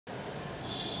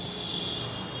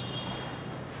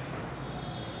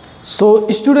So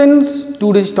students,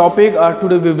 today's topic or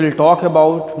today we will talk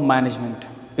about management,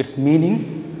 its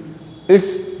meaning,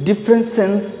 its different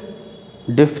sense,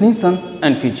 definition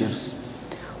and features.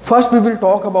 First we will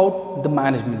talk about the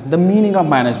management, the meaning of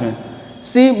management.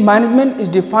 See, management is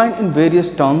defined in various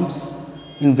terms,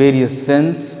 in various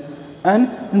sense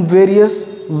and in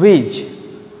various ways.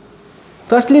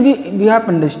 Firstly, we have to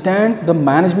understand the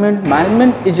management.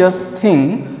 Management is a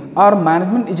thing or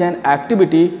management is an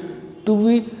activity to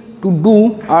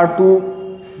do or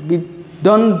to be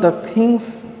done the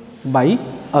things by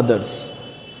others.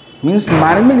 Means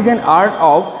management is an art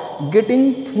of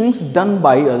getting things done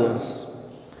by others.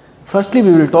 Firstly,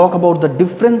 we will talk about the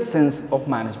different sense of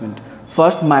management.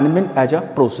 First, management as a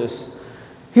process.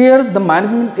 Here, the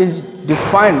management is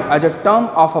defined as a term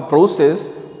of a process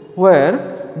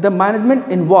where the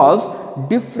management involves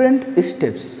different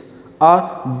steps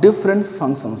or different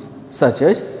functions such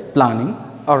as planning,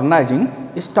 organizing,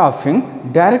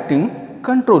 staffing, directing,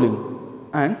 controlling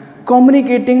and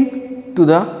communicating to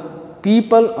the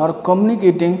people or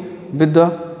communicating with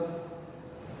the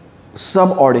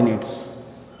subordinates.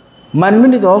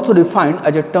 Management is also defined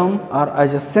as a term or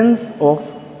as a sense of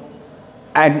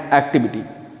an activity.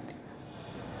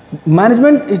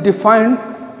 Management is defined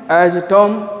as a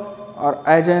term or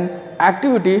as an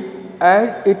activity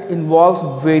as it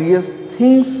involves various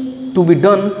things to be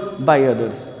done by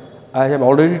others. As I have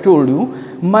already told you,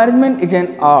 management is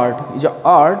an art,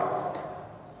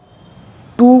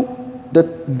 to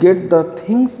get the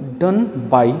things done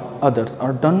by others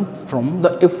or done from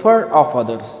the effort of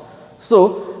others.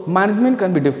 So, management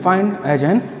can be defined as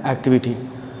an activity.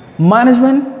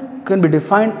 Management can be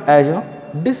defined as a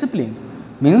discipline.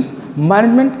 Means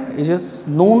management is just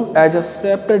known as a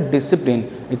separate discipline.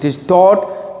 It is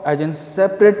taught as a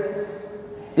separate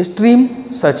stream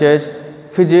such as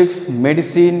physics,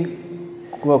 medicine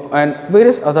and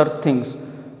various other things,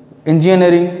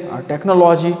 engineering or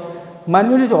technology.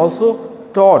 Management is also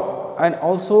taught and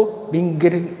also being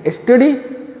getting studied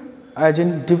as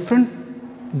in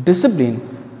different discipline,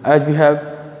 as we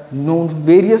have known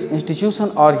various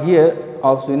institutions are here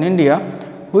also in India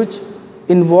which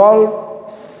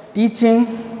involve teaching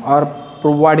or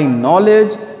providing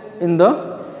knowledge in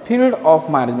the field of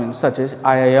management such as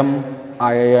IIM,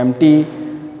 IIMT,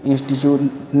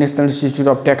 National Institute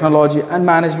of Technology and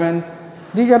Management.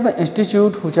 These are the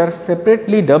institutes which are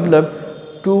separately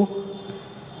developed to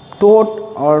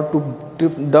taught or to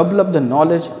develop the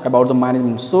knowledge about the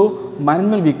management. So,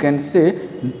 management we can say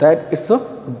that it's a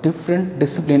different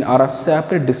discipline or a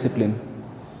separate discipline.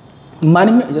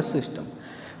 Management is a system.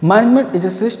 Management is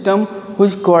a system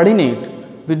which coordinates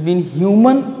between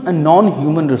human and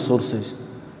non-human resources.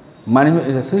 Management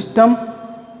is a system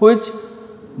which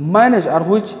manage or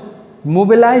which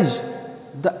mobilize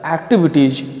the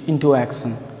activities into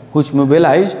action, which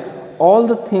mobilize all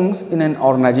the things in an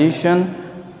organization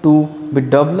to be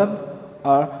developed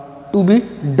or to be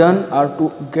done or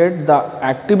to get the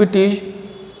activities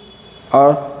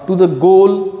or to the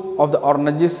goal of the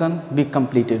organization be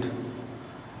completed.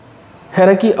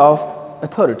 Hierarchy of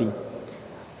authority.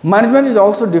 Management is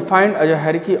also defined as a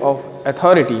hierarchy of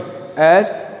authority,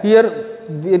 as here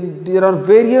there are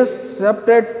various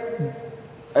separate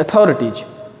authorities: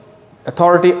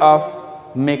 authority of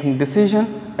making decision,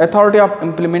 authority of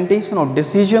implementation of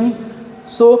decision.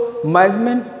 So,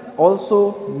 management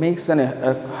also makes a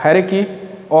hierarchy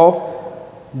of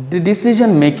the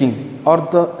decision making or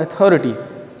the authority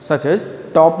such as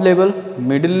top level,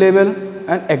 middle level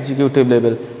and executive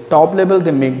level. Top level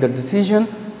they make the decision,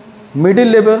 middle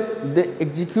level they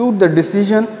execute the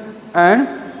decision and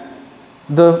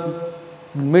the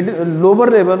lower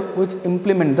level which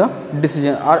implement the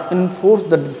decision or enforce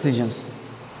the decisions.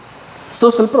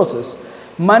 Social process.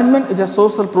 Management is a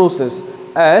social process,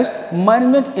 as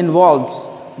management involves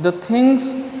the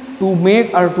things to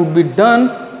make or to be done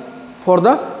for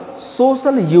the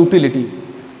social utility.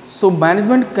 So,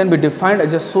 management can be defined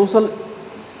as a social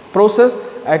process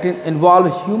that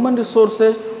involve human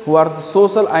resources who are the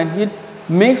social, and it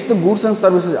makes the goods and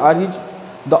services or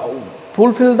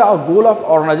fulfill the goal of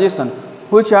organization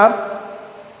which are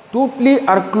totally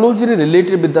or closely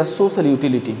related with the social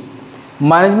utility.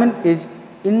 Management is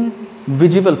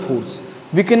invisible force.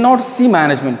 We cannot see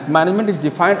management. Management is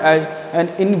defined as an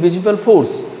invisible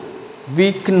force.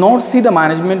 We cannot see the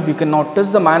management, we cannot touch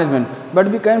the management, but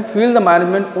we can feel the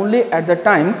management only at the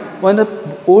time when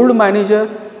the old manager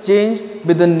change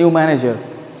with the new manager.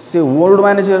 Say old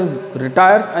manager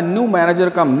retires and new manager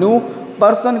come, new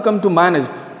person come to manage.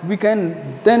 We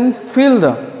can then feel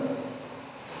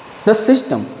the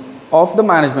system of the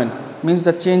management, means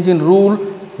the change in rule,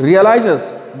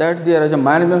 realizes that there is a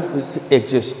management which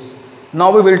exists.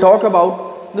 Now we will talk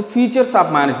about the features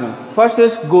of management. First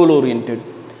is goal oriented.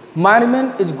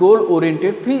 Management is goal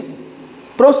oriented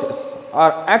process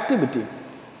or activity.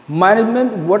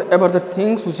 Management, whatever the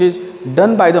things which is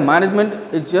done by the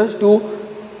management, is just to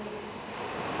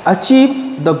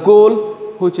achieve the goal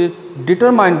which is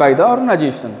determined by the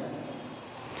organization.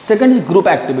 Second is group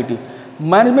activity.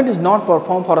 Management is not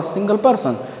performed for a single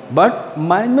person, but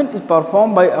management is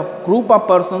performed by a group of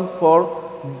persons for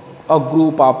a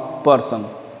group of person.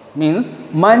 Means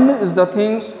management is the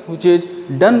things which is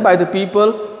done by the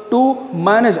people to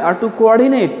manage or to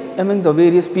coordinate among the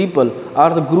various people or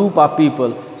the group of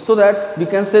people, so that we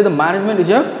can say the management is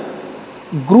a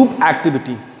group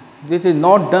activity. This is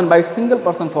not done by single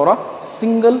person for a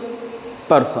single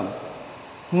person.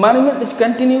 Management is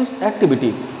continuous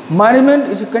activity. Management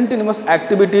is a continuous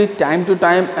activity, time to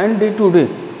time and day to day,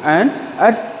 and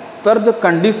as per the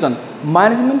condition,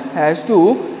 management has to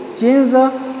change the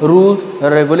rules,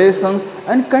 regulations,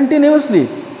 and continuously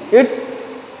it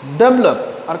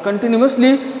develop or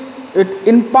continuously it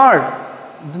impart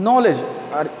the knowledge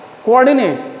or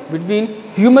coordinate between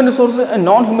human resources and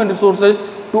non-human resources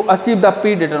to achieve the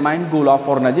predetermined goal of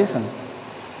organization.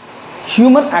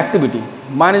 Human activity.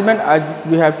 Management, as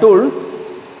we have told,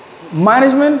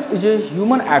 management is a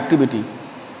human activity.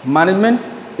 Management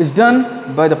is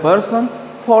done by the person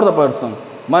for the person.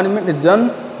 Management is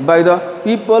done by the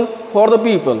people for the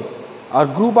people, or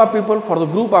group of people for the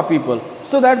group of people.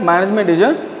 So that management is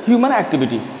a human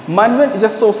activity. Management is a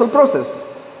social process.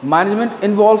 Management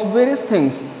involves various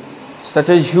things such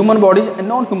as human bodies and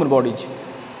non-human bodies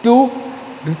to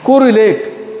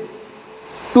correlate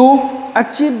to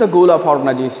achieve the goal of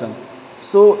organization.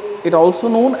 So it also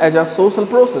known as a social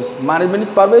process. Management is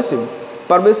pervasive.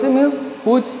 Pervasive means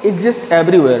which exists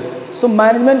everywhere. So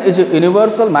management is a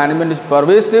universal, management is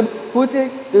pervasive, which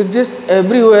exists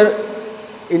everywhere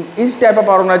in each type of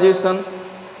organization,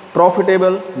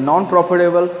 profitable,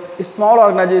 non-profitable, small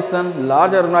organization,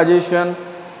 large organization,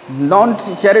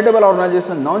 non-charitable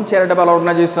organization, non-charitable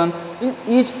organization. In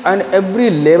each and every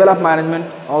level of management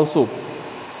also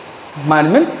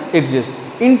management exists.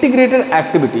 Integrated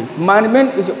activity.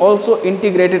 Management is also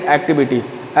integrated activity,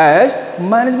 as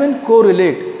management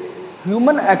correlate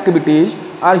human activities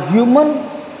or human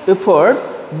efforts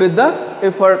with the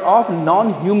effort of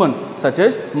non-human, such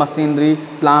as machinery,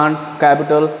 plant,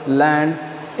 capital, land.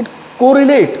 It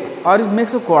correlate or it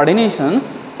makes a coordination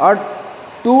or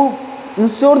to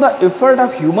ensure the effort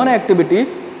of human activity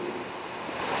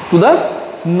to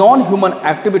the non-human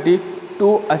activity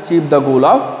to achieve the goal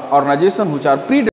of organization, which are